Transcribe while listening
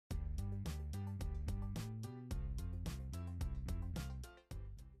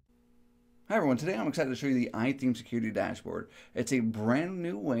Hi everyone, today I'm excited to show you the iThemes security dashboard. It's a brand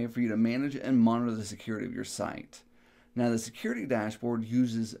new way for you to manage and monitor the security of your site. Now the security dashboard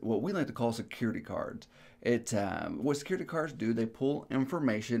uses what we like to call security cards. What security cards do, they pull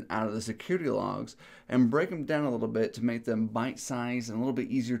information out of the security logs and break them down a little bit to make them bite-sized and a little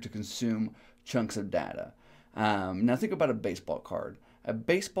bit easier to consume chunks of data. Now think about a baseball card. A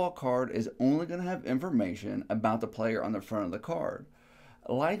baseball card is only going to have information about the player on the front of the card.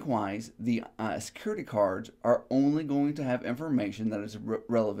 Likewise, the security cards are only going to have information that is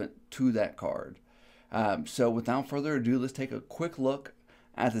relevant to that card. So without further ado, let's take a quick look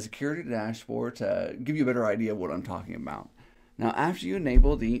at the security dashboard to give you a better idea of what I'm talking about. Now, after you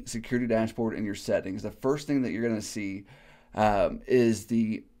enable the security dashboard in your settings, the first thing that you're going to see is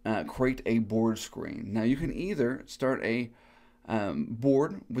the create a board screen. Now, you can either start a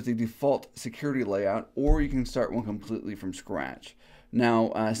board with the default security layout, or you can start one completely from scratch.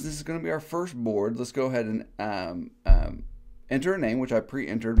 Now, since this is going to be our first board, let's go ahead and enter a name, which I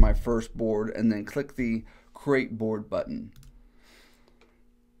pre-entered my first board, and then click the Create Board button.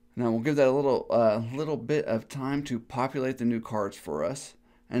 Now, we'll give that a little bit of time to populate the new cards for us.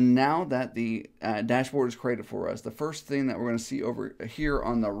 And now that the dashboard is created for us, the first thing that we're going to see over here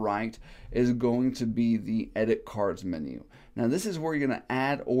on the right is going to be the Edit Cards menu. Now, this is where you're going to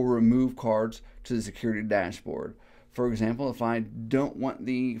add or remove cards to the security dashboard. For example, if I don't want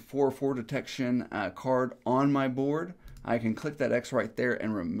the 404 detection card on my board, I can click that X right there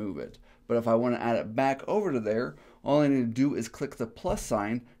and remove it. But if I want to add it back over to there, all I need to do is click the plus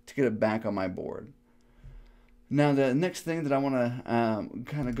sign to get it back on my board. Now, the next thing that I want to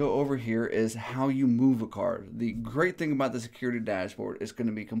kind of go over here is how you move a card. The great thing about the security dashboard is going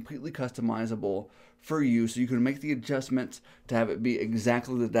to be completely customizable for you, so you can make the adjustments to have it be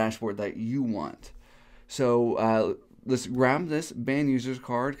exactly the dashboard that you want. So let's grab this banned users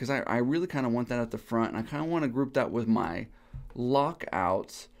card, because I really kind of want that at the front, and I kind of want to group that with my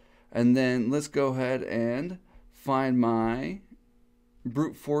lockouts. And then let's go ahead and find my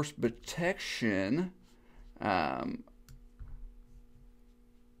brute force protection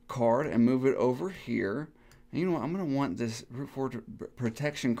card and move it over here. And you know what, I'm going to want this brute force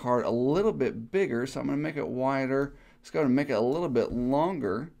protection card a little bit bigger, so I'm going to make it wider. Let's go ahead and make it a little bit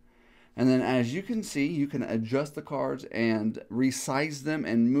longer. And then, as you can see, you can adjust the cards and resize them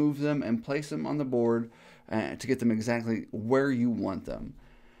and move them and place them on the board to get them exactly where you want them.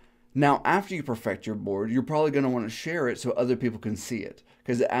 Now, after you perfect your board, you're probably going to want to share it so other people can see it.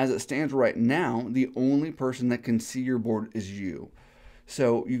 Because as it stands right now, the only person that can see your board is you.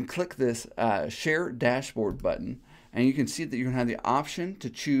 So you can click this Share Dashboard button, and you can see that you're going to have the option to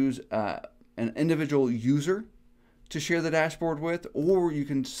choose an individual user to share the dashboard with, or you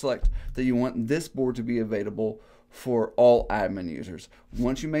can select that you want this board to be available for all admin users.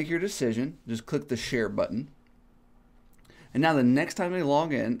 Once you make your decision, just click the share button. And now the next time they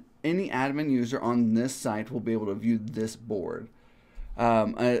log in, any admin user on this site will be able to view this board.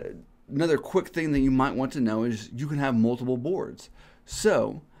 Another quick thing that you might want to know is you can have multiple boards.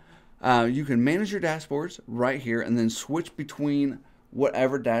 So you can manage your dashboards right here and then switch between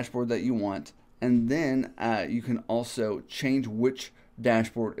whatever dashboard that you want. And then you can also change which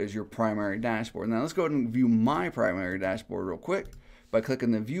dashboard is your primary dashboard. Now let's go ahead and view my primary dashboard real quick by clicking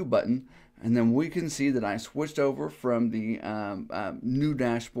the view button. And then we can see that I switched over from the new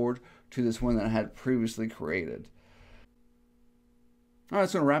dashboard to this one that I had previously created. All right,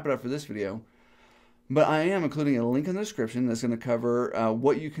 that's going to wrap it up for this video. But I am including a link in the description that's going to cover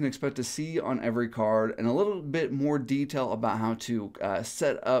what you can expect to see on every card and a little bit more detail about how to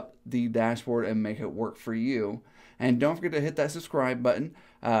set up the dashboard and make it work for you. And don't forget to hit that subscribe button.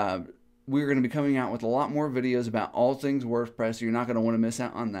 We're going to be coming out with a lot more videos about all things WordPress, so you're not going to want to miss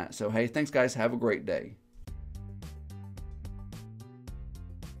out on that. So hey, thanks guys, have a great day.